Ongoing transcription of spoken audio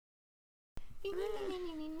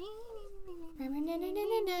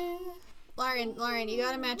Lauren, you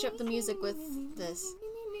gotta match up the music with this.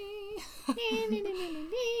 I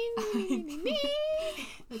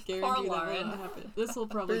guarantee that won't happen. This will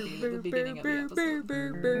probably be the beginning of the episode.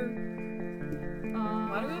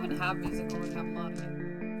 Why do we even have music when we have Lottie?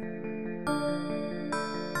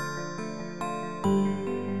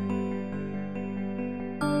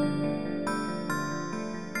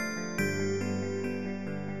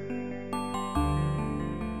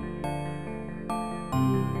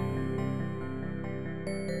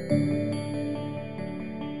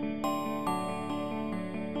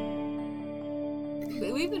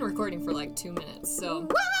 We've been recording for like 2 minutes, so...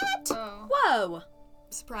 What? Oh. Whoa!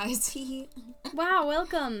 Surprise. Wow,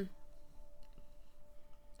 welcome.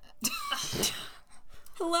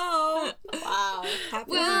 Hello. Wow.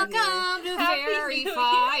 Welcome to Fairy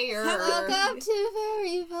Fire. Welcome to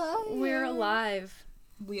Fairy Fire. We're alive.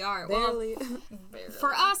 We are. Barely. Well,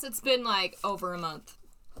 for us, it's been like over a month.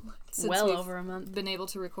 Since Well we've over a month. been able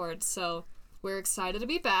to record, so we're excited to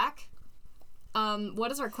be back.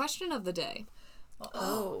 What is our question of the day?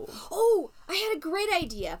 Oh, I had a great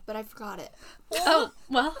idea, but I forgot it. Oh,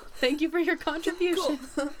 well, thank you for your contribution.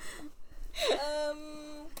 What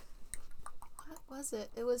was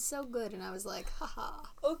it? It was so good, and I was like, haha.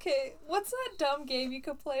 Okay, what's that dumb game you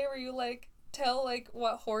could play where you like tell like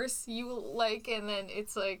what horse you like, and then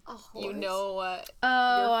it's like you know what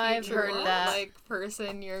Oh, I've future, heard that. like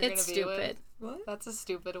person you're It's gonna be with. stupid. What? That's a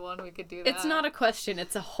stupid one. We could do that. It's not a question,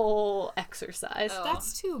 it's a whole exercise. Oh.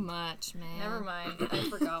 That's too much, man. Never mind. I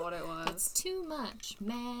forgot what it That's was. too much,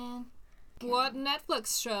 man. What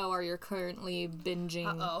Netflix show are you currently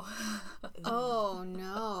binging? Oh,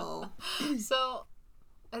 no. So,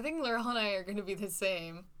 I think Laurel and I are going to be the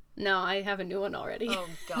same. No, I have a new one already. Oh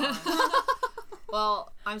God.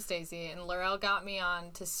 Well, I'm Stacy, and Laurel got me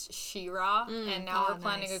on to She-Ra, and now we're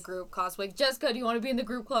planning a group cosplay. Jessica, do you want to be in the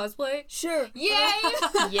group cosplay? Sure. Yay!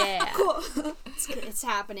 Yeah. Cool. It's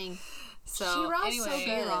happening. So She-Ra's anyway,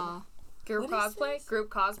 so good. group cosplay, group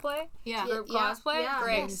cosplay, Yeah. group Yeah, cosplay. yeah.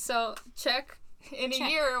 Great. Yes. So check in a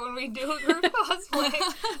year when we do a group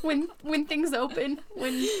cosplay. When things open,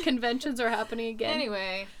 when conventions are happening again.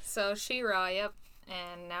 Anyway, so She-Ra, yep,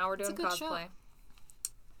 and now we're doing a good show. cosplay.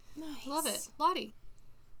 Nice. Love it. Lottie.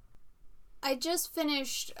 I just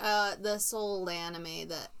finished the Soul anime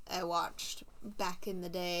that I watched back in the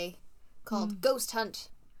day called Ghost Hunt.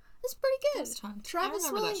 It's pretty good. Ghost Hunt. Travis I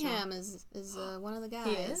remember that show. Willingham is one of the guys.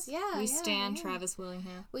 He is? Yeah, We yeah, stan yeah. Travis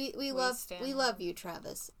Willingham. We stan we him. love you,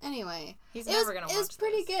 Travis. Anyway, He's it never gonna was watch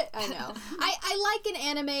pretty this. good. I know. I like an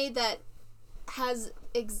anime that has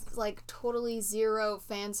like totally zero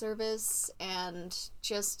fan service and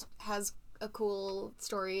just has a cool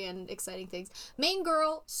story and exciting things. Main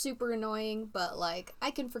girl, super annoying, but like I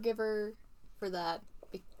can forgive her for that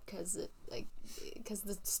because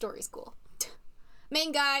the story's cool.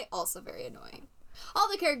 Main guy, also very annoying. All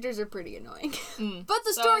the characters are pretty annoying, but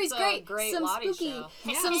the So story's it's a great. great Some Lottie spooky, show.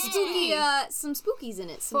 some Yay. spooky, some spookies in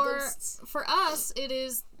it. Some ghosts. For us, it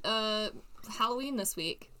is Halloween this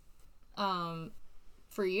week.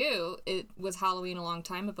 For you, it was Halloween a long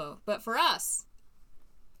time ago. But for us,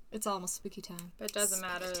 it's almost spooky time. But it doesn't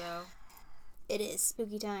matter though. It is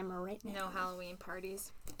spooky time right now. No Halloween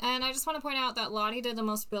parties. And I just want to point out that Lottie did the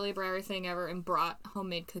most Billy Breyer thing ever and brought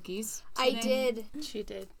homemade cookies. I did. She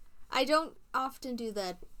did. I don't often do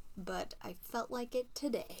that, but I felt like it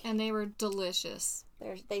today. And they were delicious.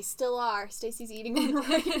 They still are. Stacy's eating one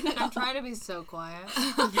right now. I'm trying to be so quiet.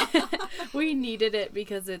 We needed it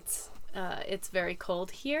because it's very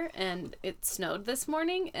cold here and it snowed this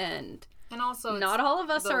morning and also, not all of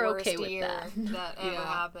us the are worst okay with year that. ever Yeah,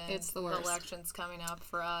 happened. it's the worst. The election's coming up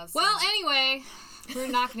for us. Well, anyway, we're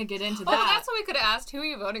not going to get into oh, that. that's what we could have asked. Who are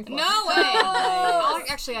you voting for? No way! Oh,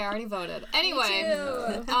 actually, I already voted.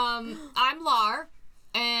 Anyway, I'm Lar,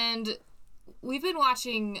 and we've been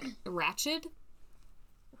watching Ratched.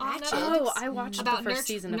 on Netflix. Oh, I watched About the first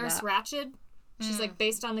season of Nurse that. Ratched. She's like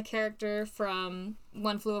based on the character from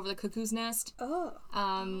One Flew Over the Cuckoo's Nest.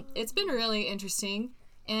 Oh. It's been really interesting.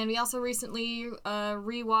 And we also recently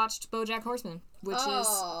rewatched BoJack Horseman, which is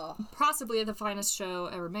possibly the finest show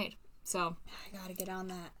ever made. So I gotta get on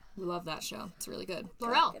that. we love that show. It's really good.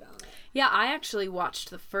 Laurel. Yeah, I actually watched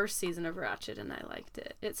the first season of Ratched and I liked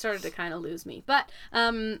it. It started to kind of lose me. But I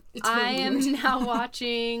am now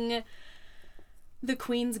watching The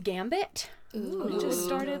Queen's Gambit. Ooh. It just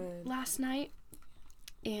started last night.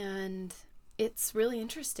 And it's really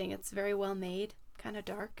interesting. It's very well made, kind of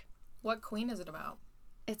dark. What queen is it about?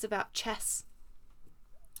 It's about chess.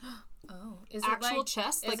 Oh, is Actual it like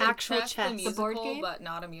chess? Is Like it actual chess, chess. the The musical, board game? but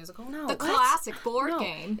not a musical? No, The what? classic board No,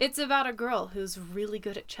 game. It's about a girl who's really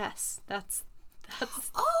good at chess. That's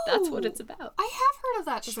Oh, what it's about. I have heard of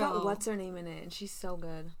that It's show. got what's her name in it, and she's so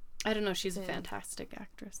good. I don't know. She's a fantastic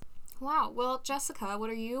actress. Wow. Well, Jessica, what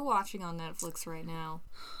are you watching on Netflix right now?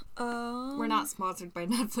 We're not sponsored by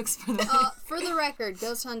Netflix for that. For the record,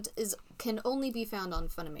 Ghost Hunt can only be found on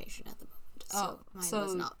Funimation at the moment. So mine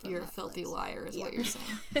was not from you're a Netflix. filthy liar, is what you're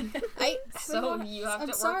saying. So you have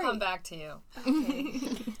to. sorry. We'll come back to you.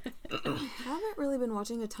 I haven't really been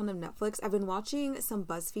watching a ton of Netflix. I've been watching some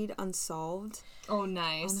BuzzFeed Unsolved Oh, on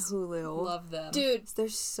nice. Hulu. Love them. Dude, They're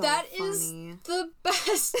so that funny. is the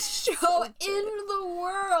best show in the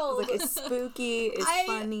world. Like, it's spooky, it's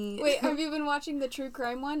funny. Wait, have you been watching the true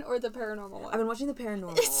crime one or the paranormal one? I've been watching the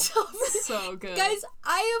paranormal. It's so So good. Guys,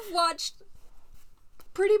 I have watched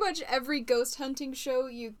pretty much every ghost hunting show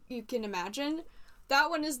you can imagine. That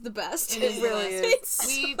one is the best. It really is. It's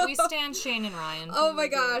we stand Shane and Ryan. oh my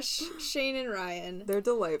gosh, Shane and Ryan. They're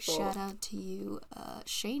delightful. Shout out to you,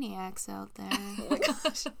 Shaniacs out there. Oh my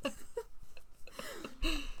gosh.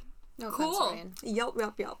 No offense, Cool. Ryan. Yep.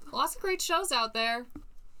 Lots of great shows out there.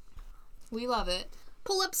 We love it.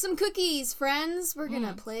 Pull up some cookies, friends. We're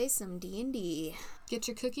gonna play some D&D. Get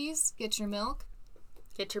your cookies. Get your milk.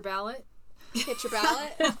 Get your ballot. Hit your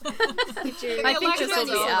ballot. Get your. I think this will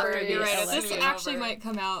be after the You're right, it's election. This be actually over. might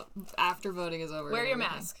come out after voting is over. Wear and your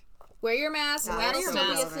everything. mask. Wear your mask. Yeah, That'll wear your still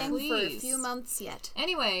be a mask, thing for a please. few months yet.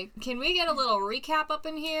 Anyway, can we get a little recap up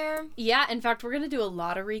in here? Yeah, in fact, we're going to do a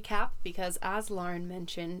lot of recap because, as Lauren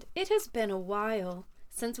mentioned, it has been a while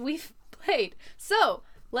since we've played. So,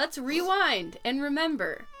 let's rewind and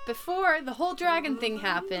remember, before the whole dragon thing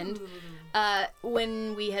happened,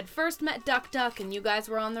 when we had first met Duck Duck and you guys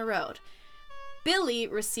were on the road, Billy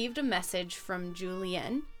received a message from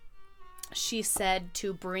Julienne. She said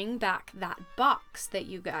to bring back that box that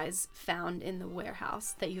you guys found in the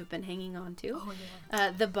warehouse that you've been hanging on to. Oh,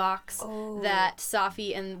 yeah. The box that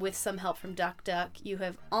Safi, and with some help from Duck Duck, you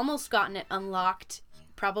have almost gotten it unlocked.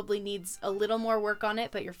 Probably needs a little more work on it,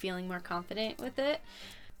 but you're feeling more confident with it.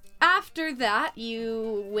 After that,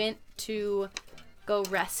 you went to go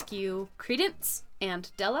rescue Credence and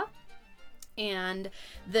Della. And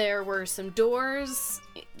there were some doors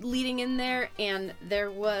leading in there, and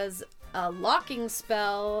there was a locking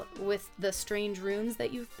spell with the strange runes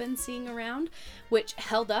that you've been seeing around, which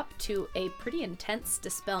held up to a pretty intense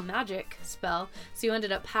dispel magic spell. So you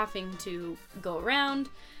ended up having to go around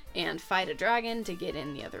and fight a dragon to get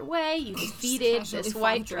in the other way. You defeated Casually this fought a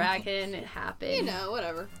white dragon. dragon. It happened. You know,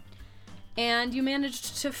 whatever. And you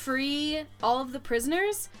managed to free all of the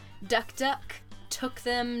prisoners. Duck Duck took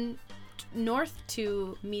them north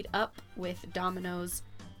to meet up with Domino's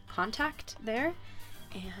contact there,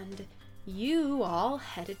 and you all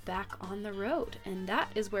headed back on the road, and that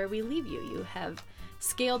is where we leave you. You have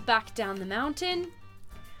scaled back down the mountain.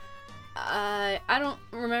 I don't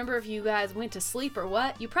remember if you guys went to sleep or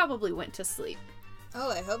what. You probably went to sleep.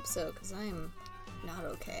 Oh, I hope so, because I'm not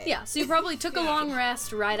okay. Yeah, so you probably took a long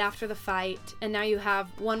rest right after the fight, and now you have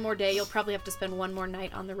one more day. You'll probably have to spend one more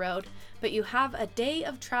night on the road, but you have a day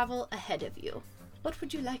of travel ahead of you. What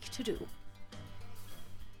would you like to do?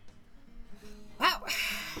 Wow.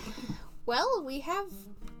 Well, we have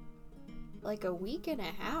like a week and a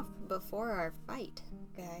half before our fight,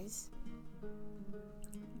 guys.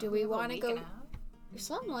 Do we want to go?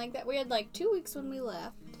 Something like that. We had like 2 weeks when we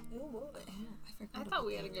left. I thought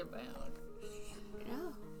we had to get back.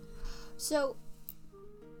 Yeah. So,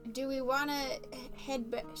 do we want to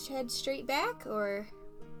head straight back, or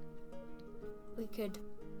we could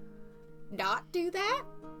not do that?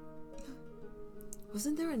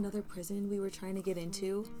 Wasn't there another prison we were trying to get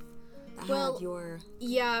into? That Well, had your...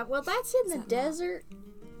 Yeah. Well, that's in the that not- desert.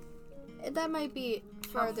 That might be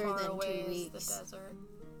farther How far than away 2 is weeks. the desert?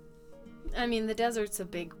 I mean, the desert's a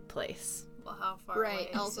big place. Well, how far Right, away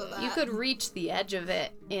is also it? that. You could reach the edge of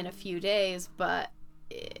it in a few days, but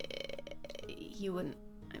you wouldn't,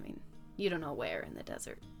 I mean, you don't know where in the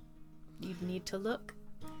desert. You'd need to look.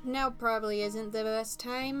 Now probably isn't the best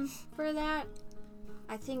time for that.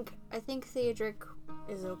 I think Theodric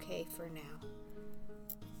is okay for now.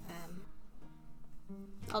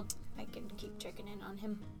 I can keep checking in on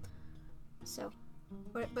him. So,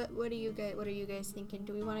 what are you guys thinking?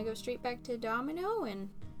 Do we want to go straight back to Domino and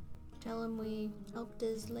tell him we helped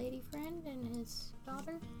his lady friend and his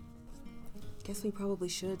daughter? Guess we probably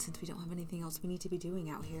should, since we don't have anything else we need to be doing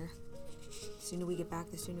out here. The sooner we get back,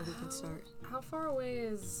 the sooner we can start. How far away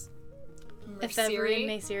is Ephedri and Mercery?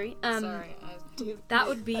 Macery. Sorry, That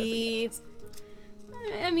would be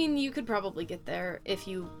I mean, you could probably get there if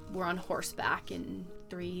you were on horseback in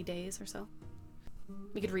 3 days or so.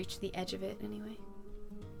 We could reach the edge of it anyway.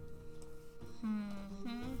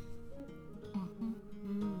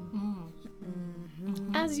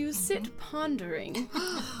 As you sit pondering,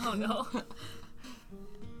 Oh no.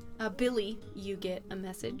 Billy, you get a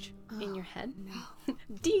message in your head.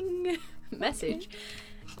 Ding! Message.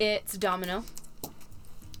 It's Domino.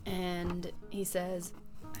 And he says,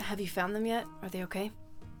 have you found them yet? Are they okay?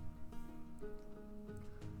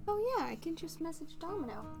 Oh yeah, I can just message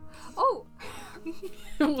Domino. Oh,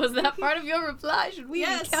 Was that part of your reply? Should we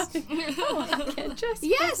Yes. be counting? Oh, I can't just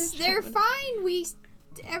yes, message they're Domino. fine.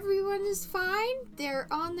 Everyone is fine. They're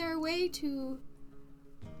on their way to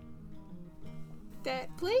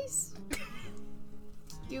that place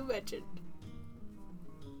you mentioned.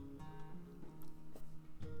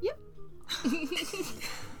 Yep.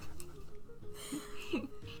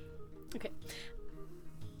 Okay.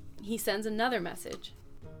 He sends another message.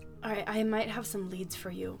 All right, I might have some leads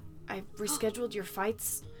for you. I rescheduled your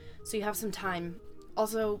fights, so you have some time.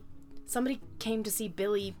 Also, somebody came to see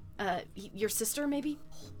Billy. Your sister, maybe?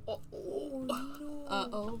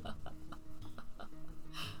 Uh-oh.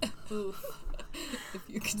 Oof. If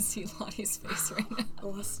you can see Lottie's face right now.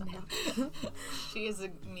 Oh, snap. She is a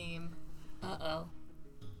meme. Uh-oh.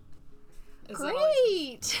 Is that all-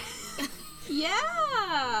 Great.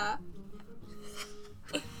 Yeah.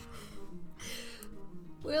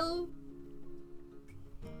 We'll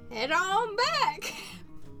head on back.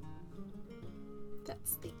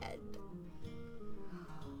 That's the end.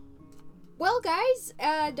 Well, guys,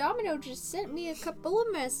 Domino just sent me a couple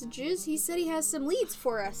of messages. He said he has some leads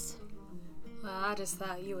for us. Well, I just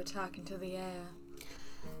thought you were talking to the air.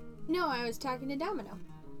 No, I was talking to Domino.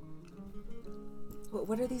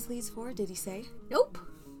 What are these leads for? Did he say? Nope.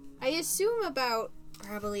 I assume about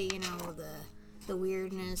probably, the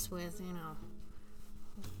weirdness with,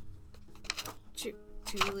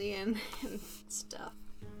 Julian and stuff.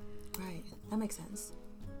 Right. That makes sense.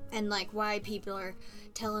 And, why people are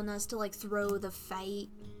telling us to, throw the fight,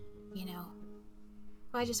 Well,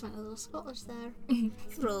 I just went a little Scottish there.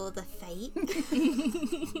 Throw the fight.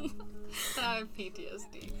 I have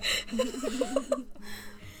PTSD.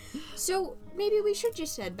 So, maybe we should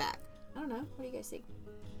just head back. I don't know. What do you guys think?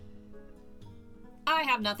 I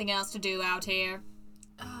have nothing else to do out here.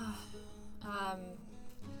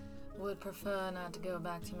 Would prefer not to go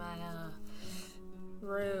back to my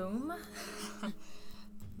room.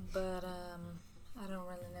 But I don't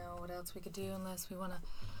really know what else we could do unless we want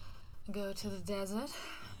to go to the desert.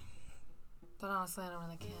 But honestly, I don't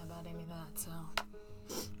really care about any of that, so.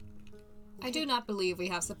 I do not believe we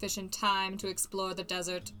have sufficient time to explore the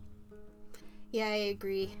desert. Yeah, I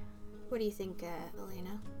agree. What do you think,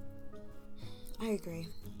 Elena? I agree.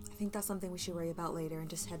 I think that's something we should worry about later and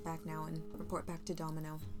just head back now and report back to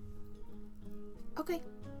Domino. Okay.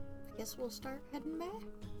 I guess we'll start heading back.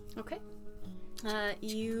 Okay.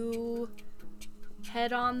 You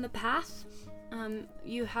head on the path.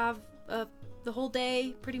 You have the whole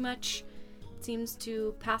day pretty much. It seems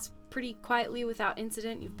to pass pretty quietly without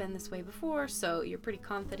incident. You've been this way before, so you're pretty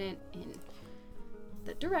confident in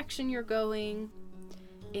the direction you're going.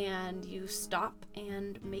 And you stop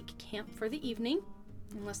and make camp for the evening,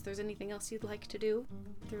 unless there's anything else you'd like to do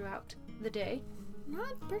throughout the day.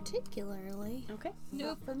 Not particularly. Okay.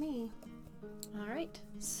 Not for me. All right.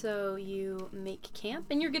 So you make camp,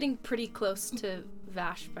 and you're getting pretty close to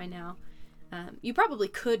Vash by now. You probably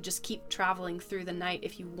could just keep traveling through the night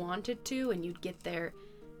if you wanted to, and you'd get there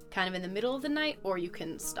kind of in the middle of the night, or you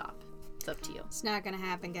can stop. It's up to you. It's not gonna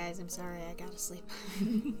happen, guys. I'm sorry. I gotta sleep.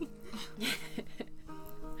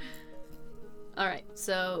 All right.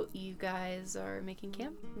 So you guys are making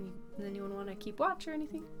camp. Does anyone want to keep watch or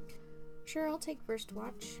anything? Sure, I'll take first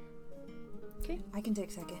watch. Okay. I can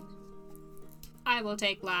take second. I will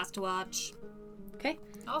take last watch. Okay.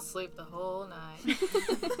 I'll sleep the whole night.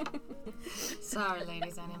 Sorry,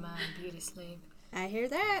 ladies, I need my beauty sleep. I hear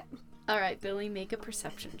that. All right, Billy, make a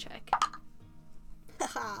perception check.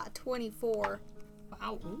 Haha, 24.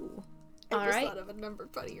 Wow. Ooh. I All just right. thought of a number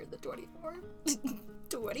funnier than 24.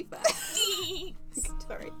 25.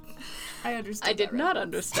 Sorry. I understood. I did not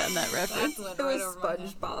understand that reference. That went It right was over my head.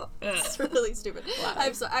 SpongeBob. It's really stupid.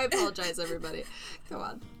 I apologize, everybody. Come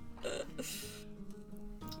on.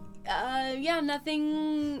 Yeah,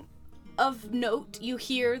 nothing of note. You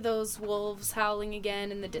hear those wolves howling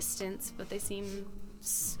again in the distance, but they seem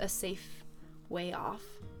a safe way off.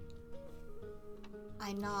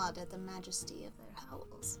 I nod at the majesty of their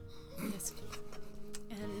howls. Yes.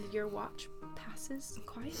 And your watch passes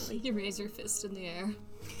quietly. You raise your fist in the air.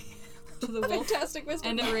 to the wolf. Fantastic Mr.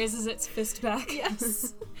 And it raises its fist back.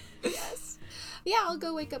 Yes. Yes. Yeah, I'll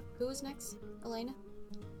go wake up. Who was next? Elena?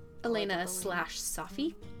 Elena /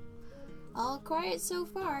 Safi. All quiet so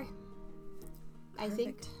far. I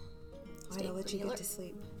think. Perfect. Alright, I'll let you get to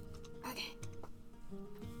sleep. Okay.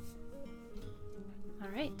 All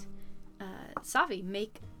right. Safi,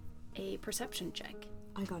 make a perception check.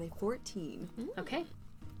 I got a 14. Okay.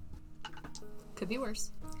 Could be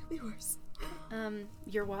worse. Could be worse.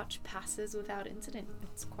 Your watch passes without incident.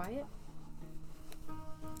 It's quiet.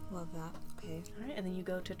 Love that. Okay. All right, and then you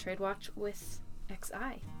go to trade watch with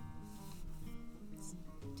XI.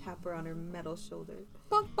 Tap her on her metal shoulder.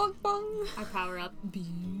 Bong, bong, bong. I power up.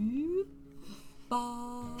 Beep.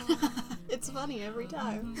 Bong. It's funny every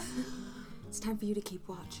time. It's time for you to keep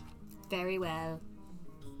watch. Very well.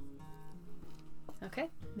 Okay,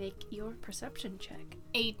 make your perception check.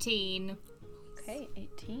 18. Okay,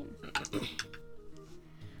 18.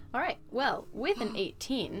 All right, well, with an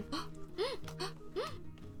 18,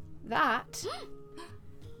 that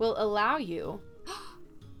will allow you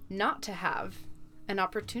not to have an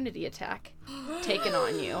opportunity attack taken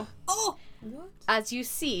on you. Oh! What? As you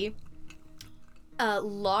see a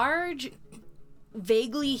large,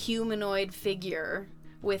 vaguely humanoid figure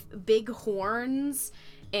with big horns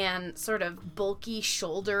and sort of bulky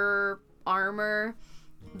shoulder armor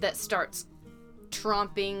that starts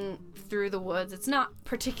tromping through the woods. It's not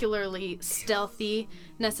particularly stealthy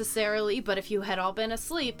necessarily, but if you had all been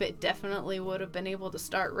asleep, it definitely would have been able to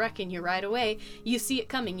start wrecking you right away. You see it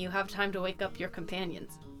coming. You have time to wake up your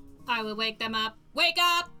companions. I will wake them up. Wake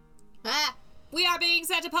up! Ah! We are being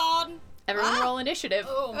set upon! Everyone roll initiative.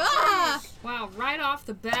 Oh, Ah! wow, right off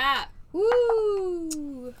the bat.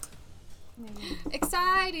 Woo!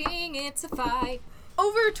 Exciting, it's a fight.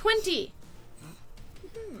 Over 20.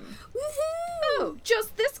 Woohoo! Oh,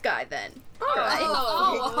 just this guy then. All right.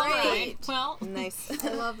 Oh, great. alright. Well, Nice.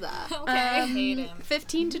 I love that. okay. I hate him.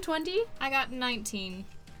 15 to 20. I got 19.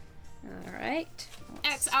 All right.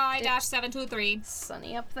 XI-723.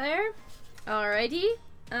 Sunny up there. Alrighty.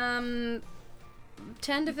 10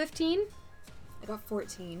 to 15. I got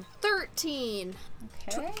 14. 13.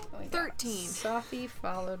 Okay. 13. Sophie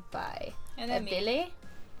followed by And then me. Billy.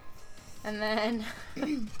 And then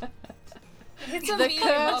It's a the meme,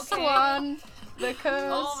 cursed okay? one. The cursed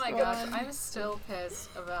Oh my gosh, one. I'm still pissed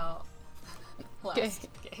about last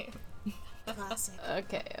game. Classic.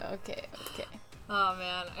 Okay. Oh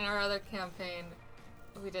man, in our other campaign,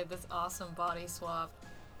 we did this awesome body swap.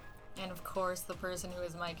 And of course, the person who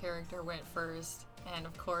was my character went first. And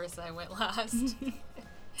of course, I went last.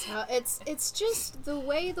 So it's just the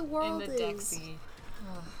way the in world the is. Dexy.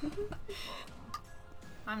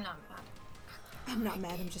 I'm not mad. I'm not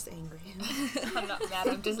mad, I'm just angry. I'm not mad,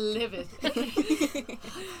 I'm just livid.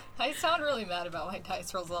 I sound really mad about my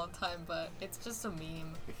dice rolls all the time, but it's just a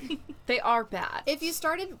meme. They are bad. If you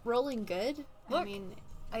started rolling good, I Look. mean,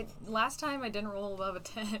 Last time I didn't roll above a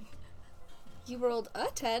 10. you rolled a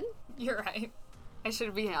 10. You're right. I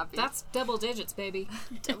should be happy. That's double digits, baby.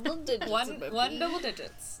 Double digits. one double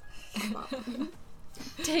digits.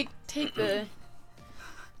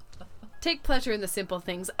 Take pleasure in the simple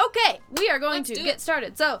things. Okay, we are going Let's to do get it.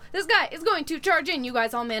 started. So this guy is going to charge in. You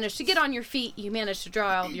guys all managed to get on your feet. You managed to draw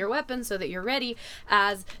out your weapons so that you're ready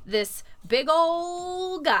as this big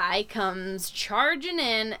old guy comes charging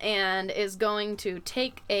in and is going to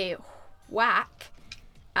take a whack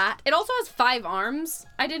at... It also has 5 arms,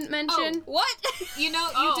 I didn't mention. What? You know,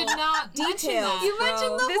 you did not mention Details. that. You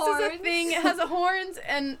mentioned the This horns. is a thing. It has horns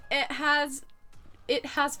and it has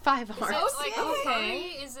 5 arms. Like, Okay.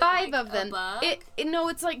 Is it 5 like of them. a bug? No,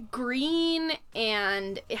 it's like green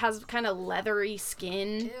and it has kind of leathery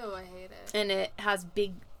skin Ew, I hate it. and it has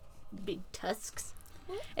big tusks.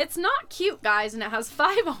 It's not cute, guys, and it has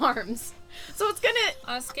 5 arms. So it's gonna...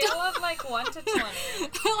 On a scale of like 1 to 20.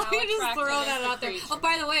 Let me just throw that out there. Oh,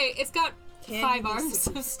 by the way, it's got 5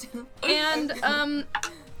 arms. And,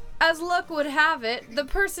 as luck would have it, the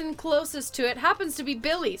person closest to it happens to be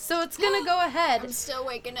Billy. So it's gonna go ahead I'm still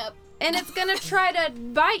waking up. and it's gonna try to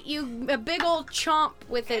bite you a big old chomp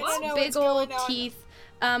with its I know big what's old going on. teeth.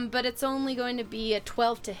 But it's only going to be a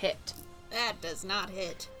 12 to hit. That does not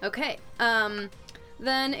hit. Okay.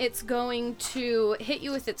 Then it's going to hit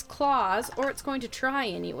you with its claws, or it's going to try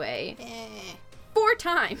anyway. 4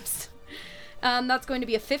 times. That's going to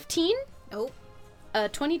be a 15, Nope. a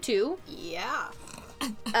 22, Yeah.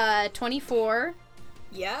 a 24,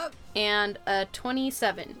 Yep. and a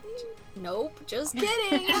 27. Nope. Just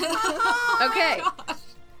kidding. Okay.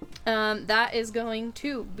 That is going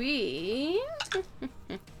to be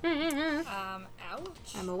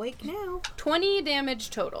Ouch. I'm awake now. 20 damage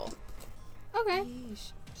total. Okay.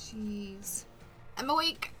 Yeesh. Jeez. I'm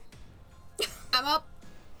awake. I'm up.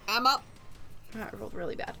 I'm up. Oh, I rolled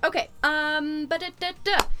really bad. Okay.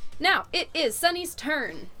 Now it is Sunny's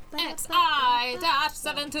turn.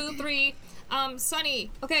 XI-723.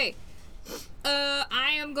 Sunny. Okay.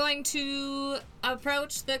 I am going to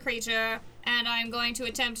approach the creature, and I'm going to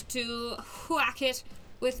attempt to whack it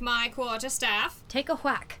with my quarterstaff. Take a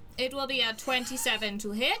whack. It will be a 27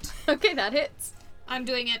 to hit. Okay, that hits. I'm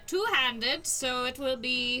doing it two-handed, so it will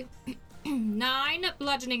be 9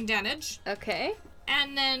 bludgeoning damage. Okay.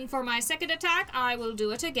 And then for my second attack, I will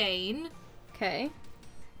do it again. Okay.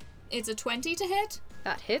 It's a 20 to hit.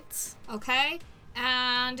 That hits. Okay.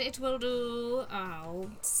 And it will do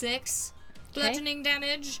 6 bludgeoning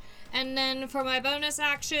damage. And then for my bonus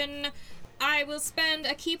action, I will spend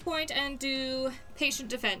a key point and do patient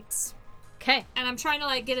defense. Okay. And I'm trying to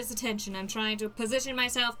like get its attention. I'm trying to position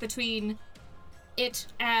myself between it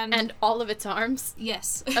and... And all of its arms?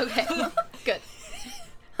 Yes. Okay. Good.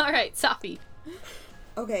 All right, Safi.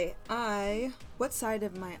 Okay, what side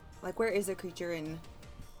of my, like, where is the creature in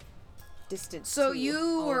distance? So to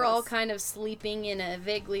you all were of all us? kind of sleeping in a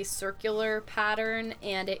vaguely circular pattern,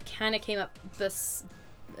 and it kind of came up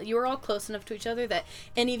you were all close enough to each other that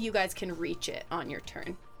any of you guys can reach it on your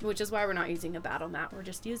turn, which is why we're not using a battle map. We're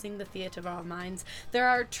just using the theater of our minds. There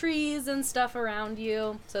are trees and stuff around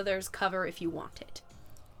you, so there's cover if you want it.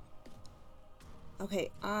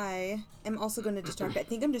 Okay, I am also going to distract. I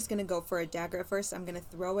think I'm just going to go for a dagger at first. I'm going to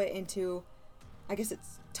throw it into, I guess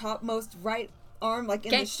it's topmost right arm, like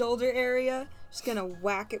in the shoulder area. Just going to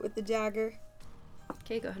whack it with the dagger.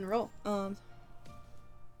 Okay, go ahead and roll.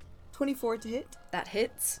 24 to hit. That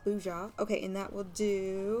hits. Booyah. Okay, and that will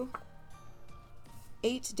do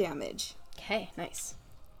 8 damage. Okay, nice.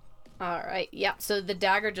 All right, yeah, so the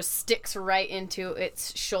dagger just sticks right into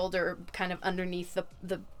its shoulder, kind of underneath the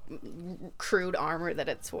crude armor that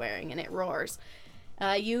it's wearing, and it roars.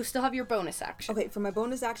 You still have your bonus action. Okay, for my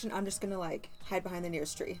bonus action, I'm just going to, like, hide behind the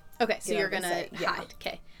nearest tree. Okay, so Get you're out of going to sight, yeah. hide.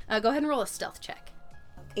 Okay. Go ahead and roll a stealth check.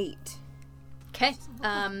 8. Okay.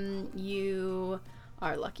 You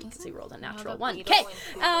are lucky because he rolled a natural 1. beetle Okay.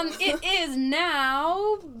 and It is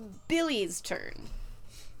now Billy's turn.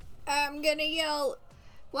 I'm gonna yell,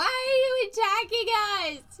 "Why are you attacking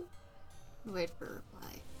us?" Wait for a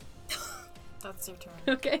reply. That's your turn.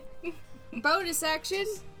 Okay. Bonus action.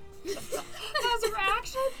 As a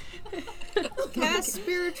reaction? Cast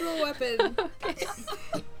spiritual weapon. That's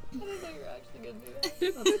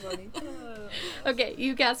funny. Okay,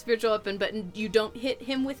 you cast spiritual weapon, but you don't hit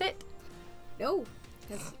him with it? No,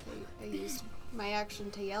 because I used my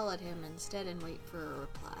action to yell at him instead and wait for a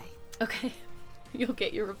reply. Okay. You'll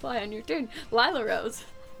get your reply on your turn. Lilarose.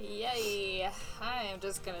 Yay! I am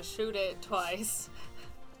just gonna shoot it twice.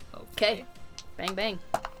 Okay. Bang, bang.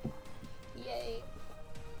 Yay!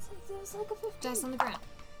 It was like a 15. Dice on the ground.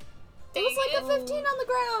 It was like a 15 on the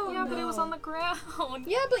ground. Yeah, but it was on the ground.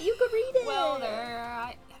 Yeah, but you could read it. Well,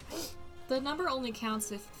 The number only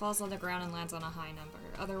counts if it falls on the ground and lands on a high number.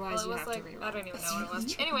 Otherwise, well, it you was have like, to reroll. I don't even know what it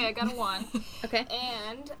was. Anyway, I got a 1. Okay.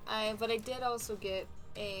 But I did also get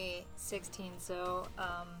a 16, so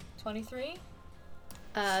 23.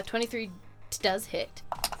 23 does hit.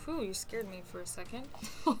 Whew, you scared me for a second.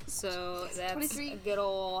 So that's 23. a good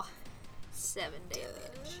ol' 7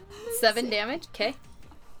 damage. 7 damage. Okay.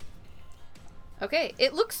 Okay,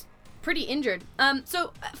 it looks pretty injured.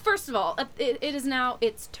 So first of all, it is now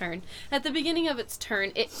its turn. At the beginning of its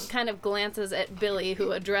turn, it kind of glances at Billy,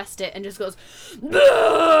 who addressed it, and just goes,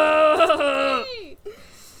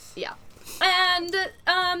 yeah. And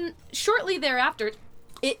shortly thereafter,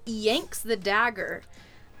 it yanks the dagger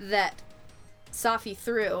that Safi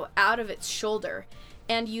threw out of its shoulder,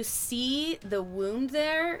 and you see the wound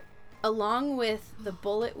there, along with the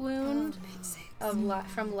bullet wound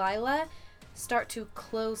from Lila, start to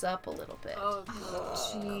close up a little bit. Oh,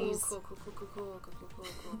 jeez.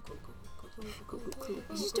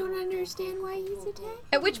 I just don't understand why he's attacking.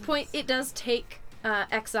 At which point, it does take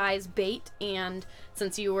Xi's bait, and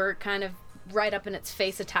since you were kind of right up in its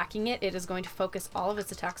face attacking it, it is going to focus all of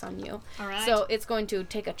its attacks on you. Alright. So it's going to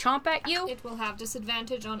take a chomp at you. It will have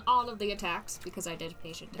disadvantage on all of the attacks because I did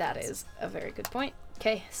patient defense. That is a very good point.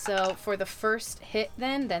 Okay, so for the first hit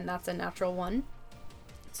then that's a natural 1.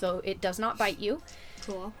 So it does not bite you.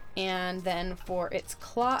 Cool. And then for its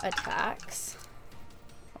claw attacks...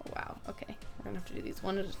 Oh, wow. Okay, we're going to have to do these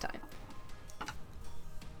one at a time.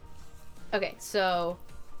 Okay, so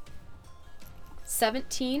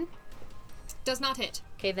 17. Does not hit.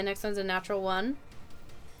 Okay, the next one's a natural 1.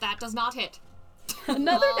 That does not hit.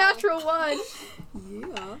 Another natural 1.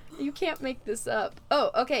 Yeah. You can't make this up.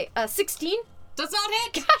 Oh, okay. 16. Does not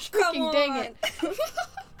hit. Gosh, freaking dang it.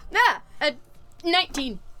 A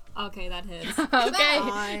 19. Okay, that hits.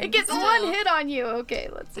 Okay. It gets one hit on you. Okay,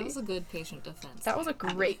 let's see. That was a good patient defense. That was a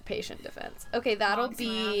great patient defense. Okay, that'll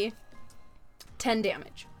be 10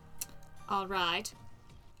 damage. All right.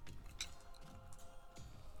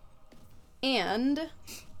 And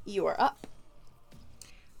you are up.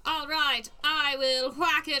 All right. I will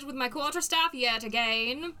whack it with my quarterstaff yet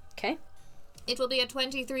again. Okay. It will be a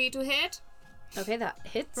 23 to hit Okay, that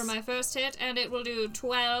hits. for my first hit, and it will do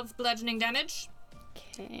 12 bludgeoning damage.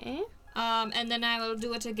 Okay. And then I will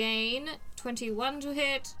do it again. 21 to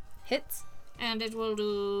hit, Hits. and it will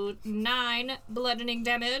do 9 bludgeoning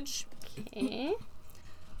damage. Okay.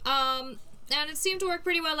 And it seemed to work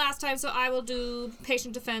pretty well last time, so I will do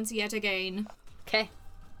patient defense yet again. Okay.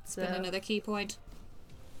 So, Spend another key point.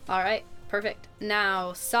 all right. Perfect.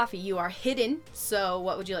 Now, Safi, you are hidden. So,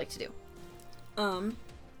 what would you like to do?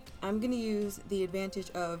 I'm gonna use the advantage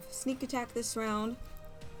of sneak attack this round.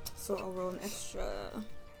 So I'll roll an extra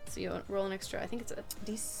So you roll an extra. I think it's a.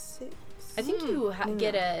 D6. I think you No.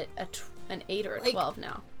 get an 8 or a Like- 12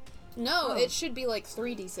 now. No, Oh. it should be like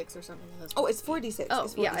 3d6 or something. Oh, it's 4d6. Oh,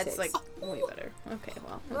 it's yeah, 4d6. it's like way better. Okay,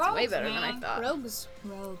 well, that's way Rogues, better than I man. thought. Rogues.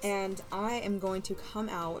 And I am going to come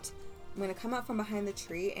out. I'm going to come out from behind the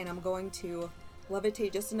tree, and I'm going to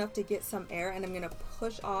levitate just enough to get some air, and I'm going to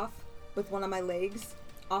push off with one of my legs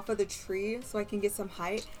off of the tree so I can get some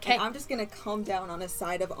height. 'Kay. And I'm just going to come down on a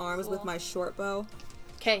side of arms with my short bow.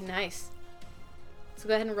 Okay, nice. So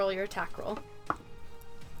go ahead and roll your attack roll.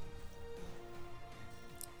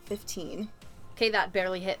 15. Okay, that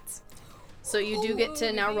barely hits. So you do get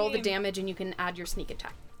to now roll the damage, and you can add your sneak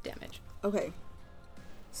attack damage. Okay.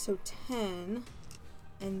 So 10.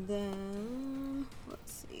 And then,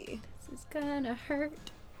 let's see, This is gonna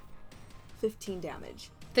hurt. 15 damage.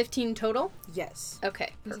 15 total? Yes.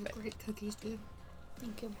 Okay, These are perfect. great cookies, dude.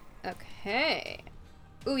 Thank you. Okay.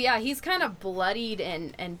 Ooh, yeah, he's kind of bloodied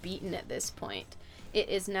and beaten at this point. It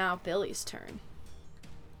is now Billy's turn.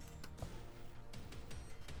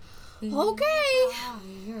 Okay.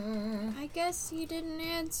 I guess you didn't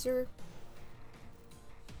answer.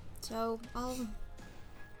 So I'll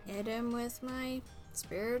hit him with my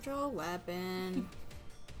spiritual weapon.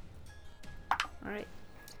 All right.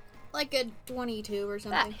 Like a 22 or That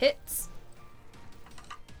something. hits.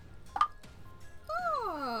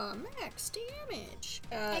 Oh, max damage.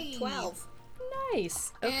 12.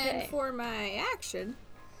 Nice. Okay. And for my action,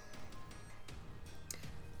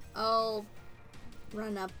 I'll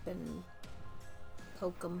run up and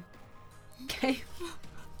poke him. Okay.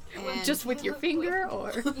 And Just with your finger,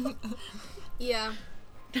 or? yeah.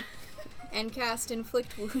 And cast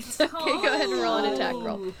inflict wounds. Okay, go ahead and roll an attack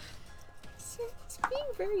roll. It's being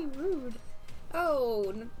very rude.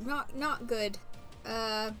 Oh, not good.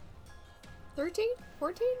 13?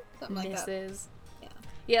 14? Something like that. Misses. Yeah.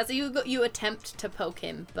 Yeah, so you attempt to poke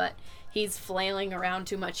him, but he's flailing around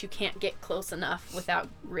too much. You can't get close enough without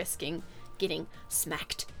risking getting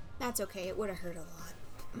smacked. That's okay. It would have hurt a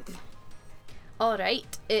lot. All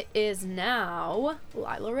right, it is now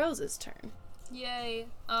Lilarose's turn. Yay.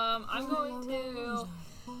 I'm going to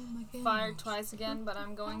fire twice again, but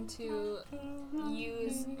I'm going to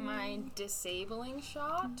use my disabling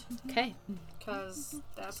shot, Okay. because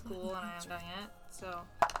that's cool and I haven't done yet, so...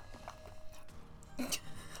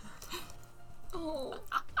 Oh,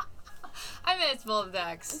 I missed both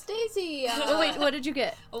decks. Daisy. Oh wait, what did you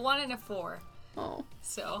get? A 1 and a 4, Oh,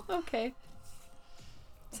 so... okay.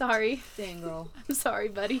 Sorry. Dang, girl. I'm sorry,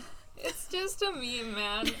 buddy. It's just a meme,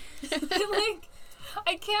 man. Like,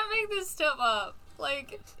 I can't make this stuff up.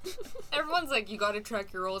 Like, everyone's like, you gotta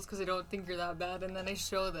track your rolls because they don't think you're that bad, and then I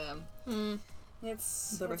show them.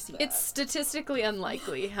 It's The bad. receipt. It's statistically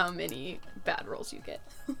unlikely how many bad rolls you get,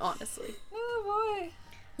 honestly. Oh boy.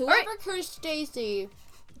 Whoever cursed Daisy,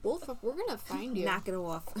 we're gonna find you. Knock it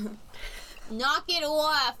off. Knock it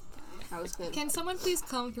off. That was good. Can someone please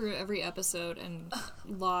come through every episode and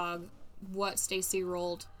log what Stacy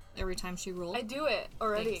rolled every time she rolled? I do it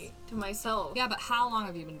already to myself. Yeah, but how long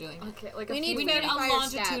have you been doing it? Okay, like We a need few We need a Verify your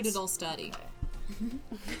longitudinal study.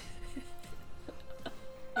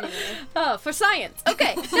 Oh, for science.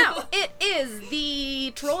 Okay, now it is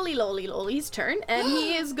the Trolley Lolly Lolly's turn, and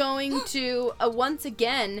he is going to, once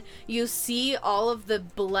again, you see all of the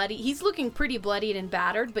bloody, he's looking pretty bloodied and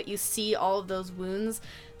battered, but you see all of those wounds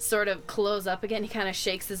sort of close up again. He kind of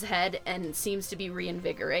shakes his head and seems to be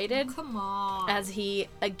reinvigorated. Come on. As he,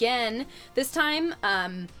 again, this time,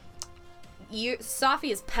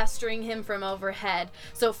 Safi is pestering him from overhead.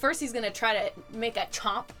 So first he's going to try to make a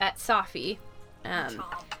chomp at Safi.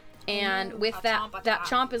 And with A that, chomp that attack.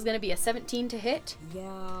 chomp is going to be a 17 to hit.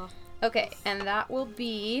 Yeah. Okay, and that will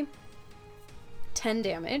be 10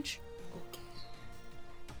 damage.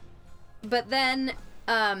 But then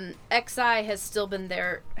Xi has still been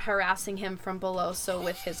there harassing him from below, so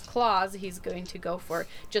with his claws, he's going to go for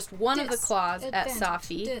just one of the claws at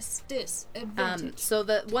Safi. Disadvantage. So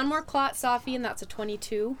the one more claw at Safi, and that's a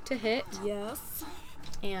 22 to hit. Yes.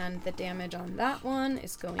 And the damage on that one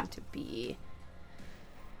is going to be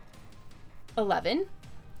 11.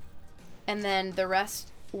 And then the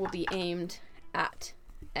rest will be aimed at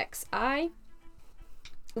Xi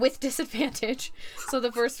with disadvantage. So the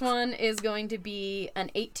first one is going to be an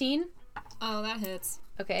 18. Oh, that hits.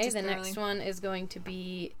 Okay, Just the barely. next one is going to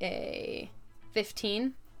be a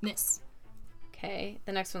 15. Miss. Okay,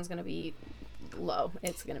 the next one's going to be low.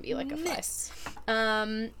 It's going to be like a 5. Miss.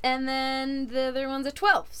 And then the other one's a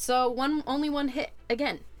 12. So only one hit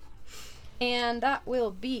again. And that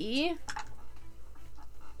will be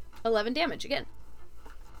 11 damage again.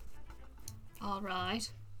 All right.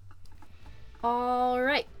 All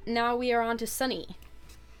right. Now we are on to Sunny.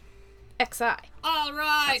 XI. All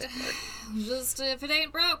right. Just if it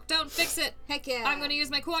ain't broke, don't fix it. Heck yeah. I'm going to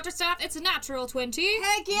use my quarterstaff. It's a natural 20.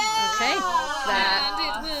 Heck yeah. Okay.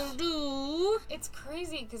 That And it will do. It's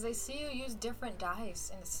crazy because I see you use different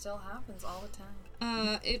dice and it still happens all the time.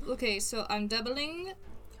 Okay, so I'm doubling the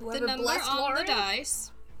Whoever number blessed on Lauren. the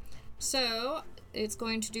dice. So it's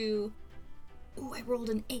going to do. Ooh, I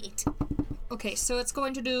rolled an 8. Okay, so it's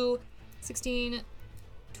going to do 16,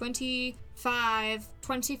 25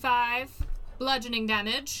 bludgeoning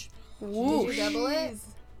damage. Woo. Did you double it?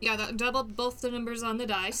 Yeah, that doubled both the numbers on the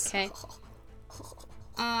dice. Okay.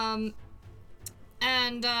 And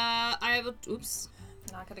I will. Oops.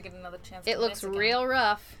 Not gonna get another chance. It to looks miss again. real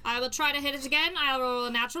rough. I will try to hit it again. I'll roll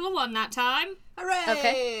a natural 1 that time. Hooray.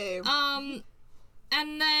 Okay.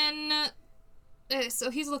 And then. So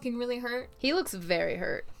he's looking really hurt. He looks very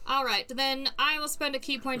hurt. Alright, then I will spend a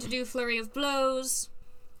key point to do Flurry of Blows.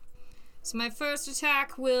 So my first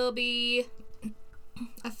attack will be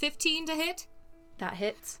a 15 to hit. That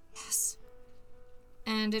hits. Yes.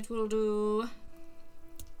 And it will do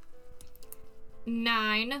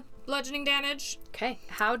 9 bludgeoning damage. Okay.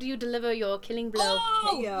 How do you deliver your killing blow?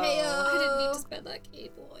 Oh! Heyo. I didn't need to spend that key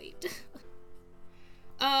point.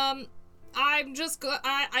 I'm just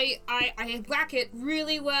I whack it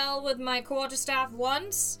really well with my quarterstaff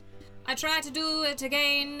once. I try to do it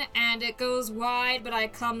again, and it goes wide, but I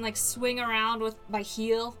come like swing around with my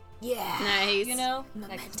heel. Yeah. Nice. You know?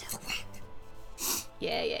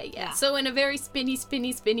 Yeah. So in a very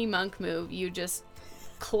spinny monk move, you just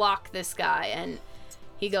clock this guy, and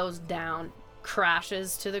he goes down,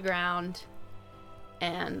 crashes to the ground,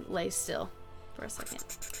 and lays still for a second.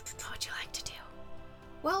 What would you like to do?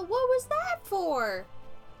 Well, what was that for?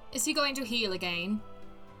 Is he going to heal again?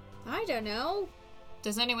 I don't know.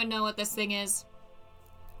 Does anyone know what this thing is?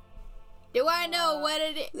 Do I know what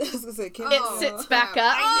it is? I was gonna say, can't It sits back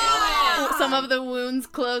up, I some of the wounds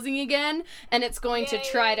closing again, and it's going to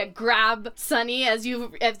try to grab Sunny as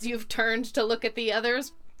you've turned to look at the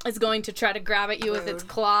others. It's going to try to grab at you with its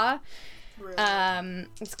claw.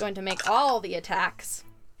 It's going to make all the attacks.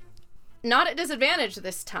 Not at disadvantage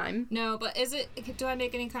this time. No, but is it? Do I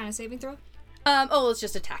make any kind of saving throw? It's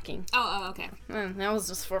just attacking. Oh, okay. That was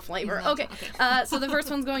just for flavor. No, Okay. okay. So the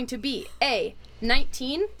first one's going to be a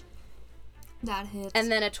 19, That hits.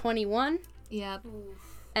 and then a 21, Yep.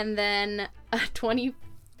 and then a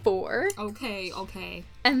 24, Okay.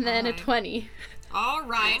 and then a Alright. 20. All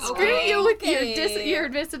right. Screw Okay. you with Okay. your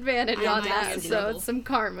disadvantage I on might that. be in So trouble. it's some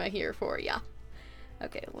karma here for ya.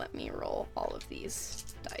 Okay, let me roll all of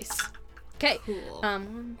these dice. Okay. Cool.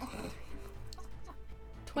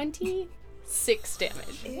 26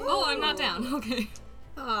 damage. Oh, I'm not down. Okay.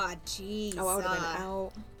 Aw, jeez. Oh, I would have been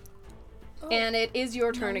out. And it is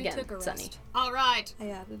your turn you again, took a rest. Sunny. All right. I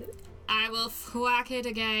added it. I will whack it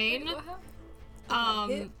again.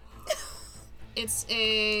 Hit. It's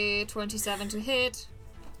a 27 to hit.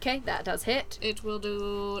 Okay, that does hit. It will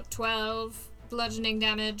do 12 bludgeoning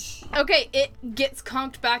damage. Okay, it gets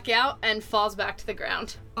conked back out and falls back to the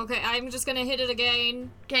ground. Okay, I'm just gonna hit it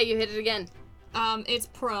again. Okay, you hit it again. It's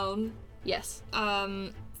prone. Yes.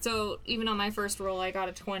 So even on my first roll, I got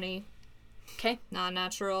a 20. Okay,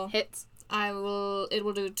 Non-natural. hits. It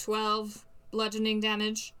will do 12 bludgeoning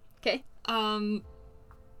damage. Okay. And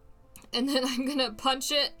then I'm gonna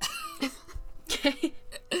punch it. Okay.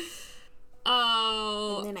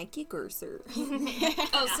 Oh. And then I kick her, sir.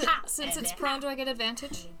 Since it's prone, do I get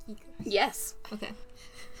advantage? Yes. Okay.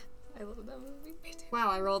 I love that movie. Wow,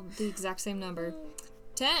 I rolled the exact same number.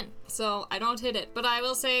 10. So I don't hit it, but I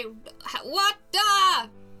will say, what?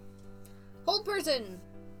 Hold person.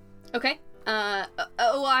 Okay.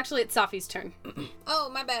 Well, actually, it's Safi's turn. Oh,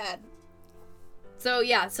 my bad.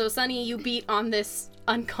 So Sunny, you beat on this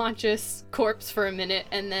unconscious corpse for a minute,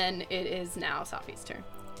 and then it is now Safi's turn.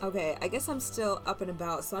 Okay, I guess I'm still up and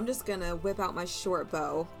about, so I'm just gonna whip out my short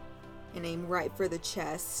bow and aim right for the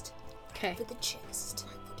chest. Okay. For the chest.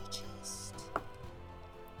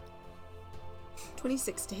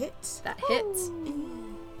 26 to hit. That hits.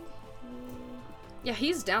 Yeah,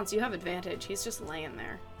 he's down, so you have advantage. He's just laying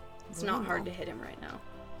there. It's not hard to hit him right now.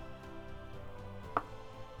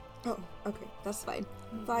 Oh, okay, that's fine.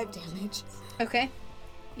 5 damage. Okay.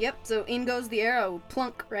 Yep, so in goes the arrow,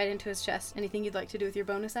 plunk right into his chest. Anything you'd like to do with your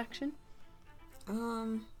bonus action?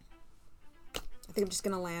 I think I'm just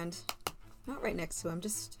gonna land. Not right next to him,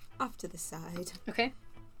 just off to the side. Okay.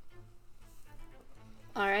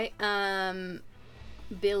 Alright,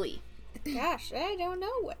 Billy. Gosh, I don't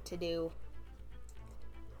know what to do.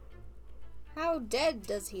 How dead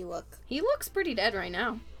does he look? He looks pretty dead right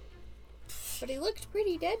now. But he looked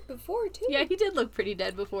pretty dead before, too. Yeah, he did look pretty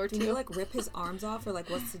dead before, too. Do you, like, rip his arms off, or, like,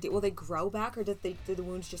 what's the deal? Will they grow back, or did the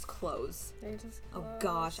wounds just close? They just Oh,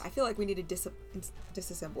 gosh. I feel like we need to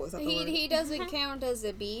disassemble. Is that the word? He doesn't count as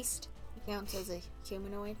a beast. He counts as a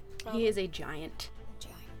humanoid. He is a giant.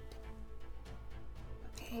 Giant.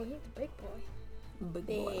 Oh, he's a big boy. Big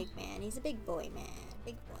boy. Big man. He's a big boy man.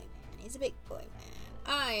 Big boy man. He's a big boy man.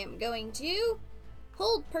 I am going to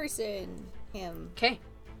hold person him. Okay.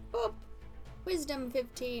 Boop. Wisdom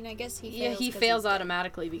 15. I guess he fails. Yeah, he 'cause fails he's dead.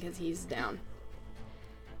 automatically because he's down.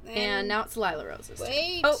 Then- And now it's Lilarose's turn.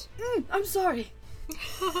 Wait. Oh, I'm sorry.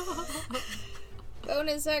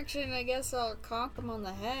 Bonus action. I guess I'll conk him on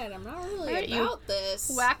the head. I'm not really Alright, you about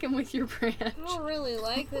this. Whack him with your branch. I don't really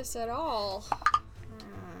like this at all.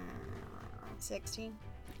 16.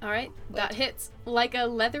 Alright, that hits. Like a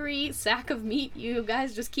leathery sack of meat, you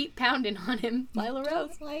guys just keep pounding on him. Lilarose.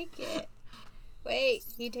 Don't like it. Wait,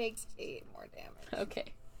 he takes 8 more damage.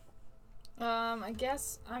 Okay. I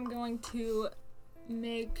guess I'm going to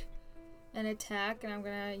make an attack, and I'm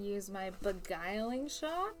gonna use my beguiling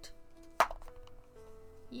shot.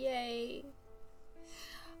 Yay.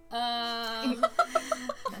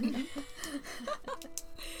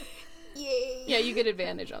 Yay. Yeah, you get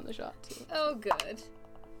advantage on the shot, too. Oh, good.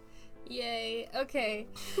 Yay. Okay.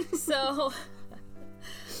 So,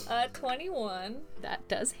 21. That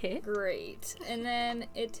does hit. Great. And then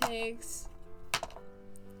it takes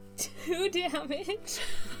 2 damage.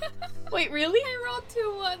 Wait, really? I rolled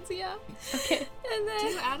 2 ones, yeah. Okay. And then... Do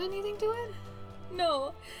you add anything to it?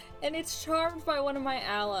 No. And it's charmed by one of my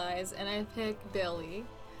allies, and I pick Billy.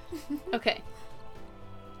 Okay.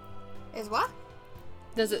 Is what?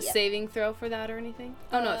 Does it saving throw for that or anything?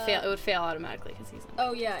 Oh, no, it would fail automatically because he's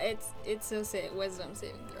Oh, yeah, it's a wisdom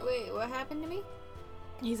saving throw. Wait, what happened to me?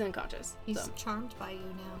 he's unconscious. He's So. charmed by you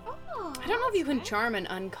now. Oh, I don't know if you can charm an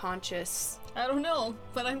unconscious. I don't know,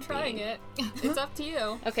 but I'm trying it. It's up to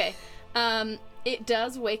you. Okay. It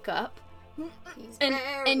does wake up. He's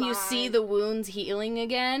And you see the wounds healing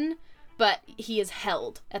again, but he is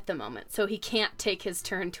held at the moment, so he can't take his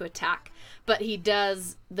turn to attack. But he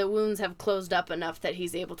does. The wounds have closed up enough that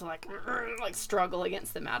he's able to like struggle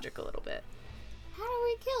against the magic a little bit. How do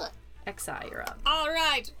we kill it? Exile, you're up. All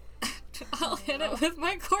right. I'll hit it with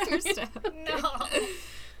my quarterstaff. No.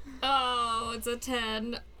 Oh, it's a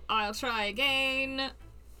 10. I'll try again.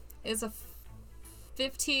 It's a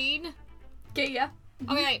 15. Okay, yeah.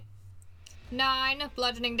 Okay. 9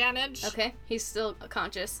 bludgeoning damage. Okay, he's still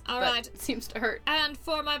conscious. All but right. it seems to hurt. And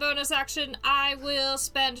for my bonus action, I will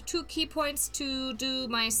spend 2 key points to do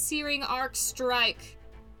my Searing Arc Strike.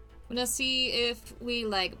 I'm gonna see if we,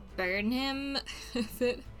 like, burn him. If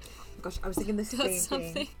it Gosh, I was thinking the same does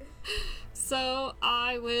something. thing. So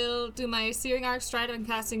I will do my Searing Arc Strike. I'm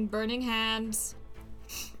casting Burning Hands.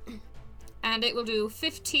 And it will do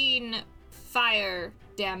 15 fire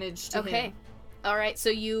damage to him. All right, so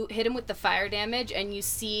you hit him with the fire damage, and you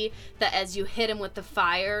see that as you hit him with the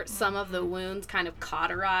fire, some of the wounds kind of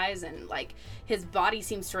cauterize, and like his body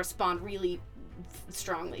seems to respond really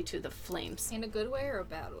strongly to the flames In a good way or a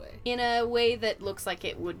bad way? in a way that looks like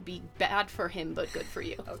it would be bad for him but good for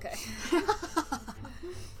you. Okay.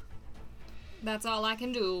 That's all I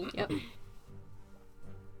can do. Yep.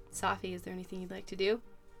 Safi, is there anything you'd like to do?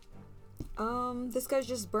 This guy's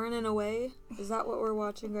just burning away. Is that what we're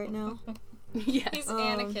watching right now? Yes. He's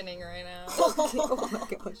Anakinning right now. Oh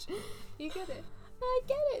my gosh. You get it. I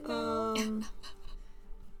get it now.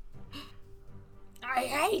 I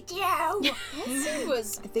hate you! This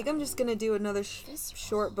was I think I'm just gonna do another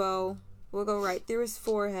short bow. We'll go right through his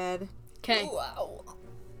forehead. Okay. wow.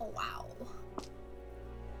 Wow.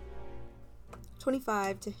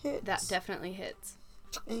 25 to hit. That definitely hits.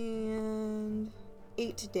 And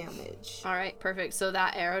 8 damage. All right, perfect. So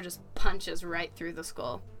that arrow just punches right through the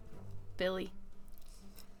skull. Billy.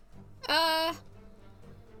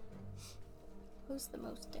 Who's the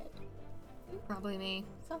most dead? Probably me.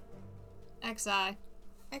 So, XI.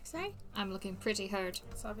 XI? I'm looking pretty hurt.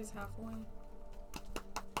 Sophie's halfway.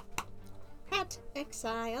 Pat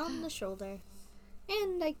XI on the shoulder.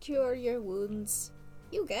 And I cure your wounds.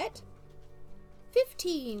 You get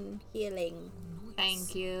 15 healing.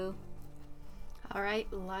 Thank you. All right,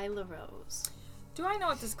 Lilarose. Do I know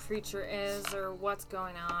what this creature is, or what's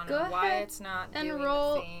going on, Go or why ahead it's not and doing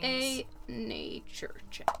roll the things? a nature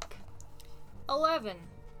check. 11.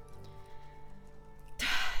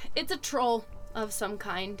 It's a troll of some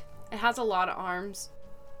kind. It has a lot of arms.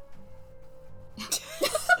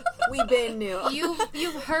 We been new.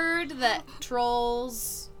 You've heard that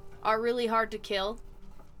trolls are really hard to kill,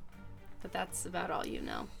 but that's about all you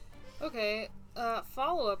know. Okay,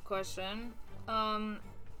 follow-up question.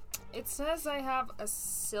 It says I have a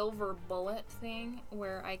silver bullet thing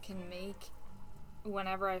where I can make,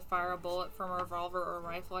 whenever I fire a bullet from a revolver or a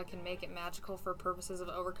rifle, I can make it magical for purposes of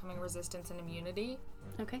overcoming resistance and immunity.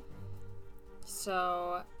 Okay.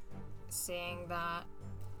 So, seeing that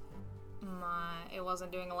it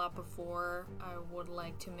wasn't doing a lot before, I would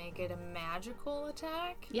like to make it a magical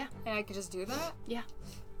attack. Yeah. And I could just do that? Yeah.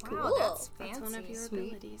 Wow, Cool. that's fancy. That's one of your Sweet.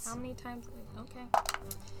 abilities. How many times? Okay.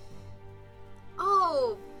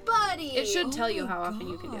 Oh, buddy! It should tell you how often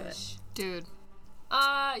you can do it. Dude.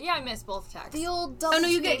 Yeah, I missed both attacks. The old double. Oh no,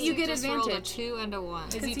 you get Just rolled a advantage. 2 and a 1.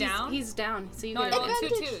 Is he He's- down? He's down, so you No, I get rolled advantage.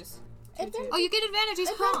 two Advantage. twos. Advantage. Oh, you get advantage.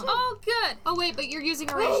 He's prone. Oh, good. Oh, wait, but you're using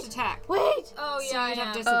a ranged attack. Wait! Oh, So yeah, you'd have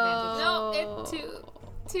yeah. disadvantage. No, it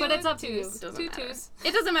two. But it's up to you. twos. Doesn't Two matter. twos.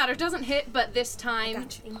 It doesn't matter. It doesn't hit, but this time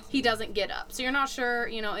he doesn't get up. So you're not sure,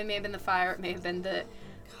 it may have been the fire, it may have been the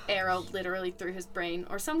arrow literally through his brain,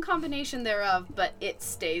 or some combination thereof, but it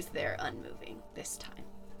stays there unmoving this time.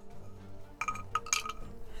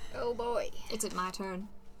 Oh boy. Is it my turn?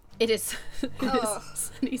 It is Oh.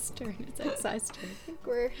 Sunny's turn. It's Exi's turn.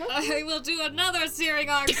 We're I will do another searing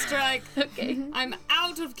arc strike. Okay. I'm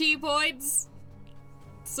out of key points.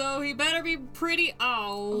 So he better be pretty.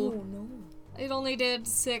 Oh. no. It only did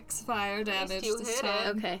 6 fire damage you this hit it.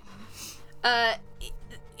 time. Okay.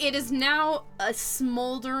 It is now a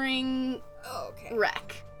smoldering okay.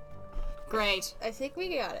 wreck. Great. I think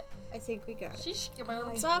we got it. Sheesh.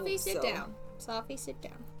 Sophie, sit so. down. Sophie, sit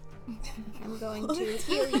down. I'm going to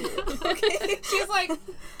heal you. She's like,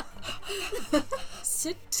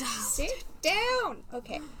 Sit down. Sit down.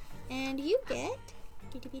 Okay. And you get.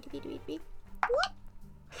 What?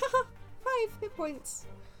 5 hit points.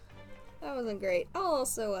 That wasn't great. I'll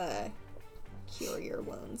also cure your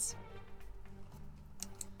wounds.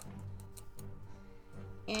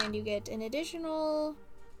 And you get an additional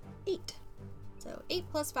 8. So 8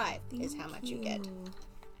 plus 5 is how much you get.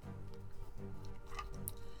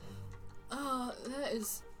 oh, that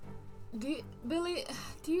is. Billy,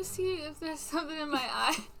 do you see if there's something in my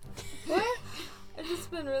eye? What? I've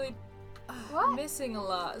just been really What? missing a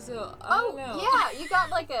lot, so I don't know. yeah, you got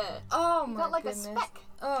like a Oh my got like goodness. a speck.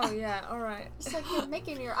 Oh yeah, all right. It's like you're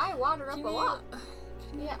making your eye water up Can a you, lot.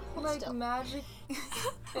 Yeah, hold like still. magic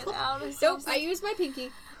it out or Nope, something? I used my pinky.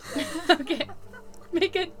 Okay.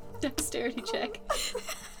 Make a dexterity check.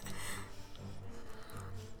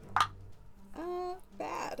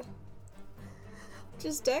 Bad.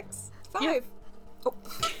 Just dex? 5. Yep.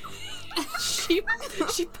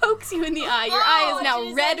 She pokes you in the eye. Your eye is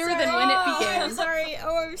now redder than when it I'm began. sorry.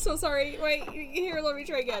 Oh, I'm so sorry. Wait, here, let me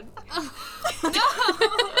try again. No!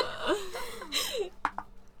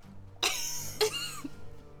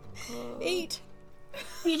 8.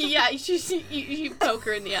 Yeah, you poke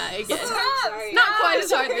her in the eye again. Sorry. Not quite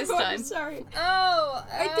as hard this I'm time. sorry. Oh,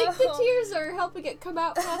 I think the tears are helping it come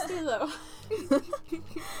out faster, though.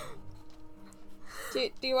 Do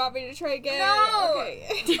you want me to try again? No!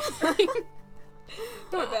 Okay.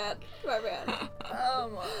 My bad.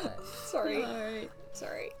 Oh my. Sorry. Alright.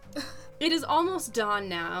 Sorry. It is almost dawn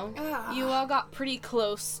now. Ah. You all got pretty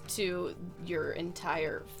close to your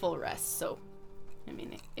entire full rest, so I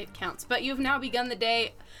mean it counts. But you've now begun the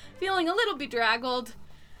day feeling a little bedraggled,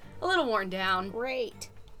 a little worn down, Great.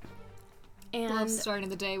 and I'm starting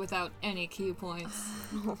the day without any key points.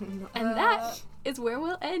 and that is where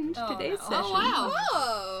we'll end oh, today's no. session. Oh, wow.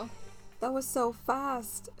 Oh. That was so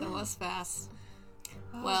fast. That was fast.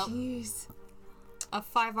 Well, Jeez. a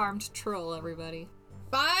 5-armed troll, everybody.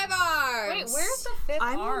 5 arms. Wait, where's the 5th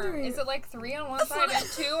I'm arm? wondering- Is it like 3 on one side and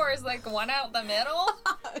 2, or is like 1 out the middle?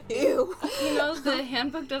 Ew. You know, the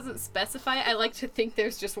handbook doesn't specify. I like to think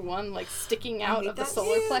there's just one like sticking out hate of the that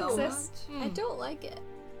solar so plexus. I don't like it.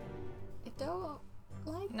 I don't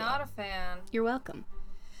like Not a fan. You're welcome.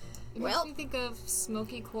 It makes me think of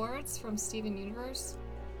Smokey Quartz from Steven Universe,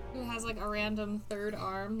 who has like a random third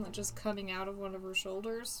arm that's just coming out of one of her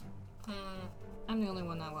shoulders. I'm the only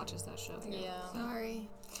one that watches that show. Yeah. Sorry.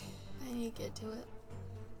 I need to get to it.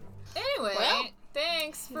 Anyway, Well,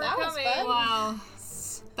 thanks for that was coming. fun. Wow.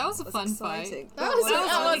 That was a fun exciting. fight. That was really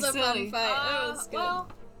a fun silly. fight. That was good. Well,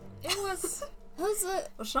 it was That was a,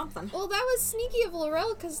 Or something. well, that was sneaky of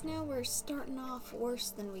Laurel because now we're starting off worse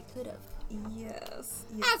than we could have. Yes.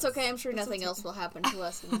 That's okay. I'm sure nothing else will happen to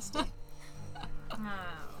us in this day.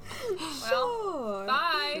 well.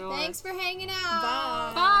 Bye. Thanks for hanging out.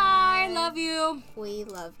 Bye. Bye. Love you. We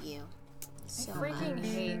love you so Freaking much.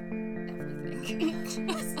 hate everything.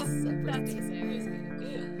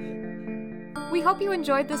 We hope you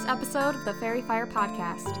enjoyed this episode of the Fairy Fire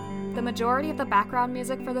Podcast. The majority of the background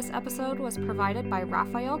music for this episode was provided by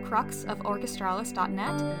Raphael Crux of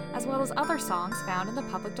Orchestralis.net, as well as other songs found in the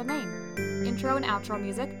public domain. Intro and outro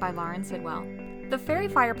music by Lauren Sidwell. The Fairy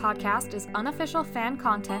Fire Podcast is unofficial fan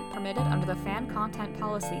content permitted under the fan content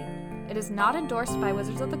policy. It is not endorsed by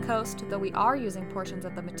Wizards of the Coast, though we are using portions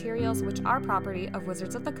of the materials which are property of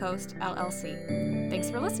Wizards of the Coast, LLC. Thanks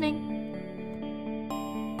for listening!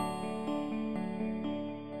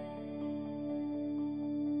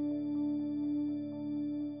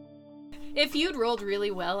 If you'd rolled really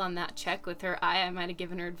well on that check with her eye, I might have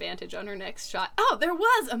given her advantage on her next shot. Oh, there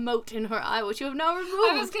was a mote in her eye, which you have now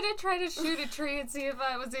removed. I was gonna try to shoot a tree and see if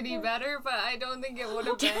I was any better, but I don't think it would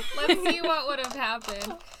have been. Let's see what would have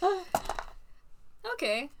happened.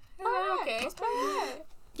 Okay. Okay.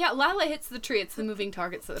 Yeah, Lila hits the tree. It's the moving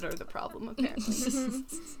targets that are the problem, apparently.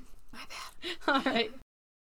 My bad. All right.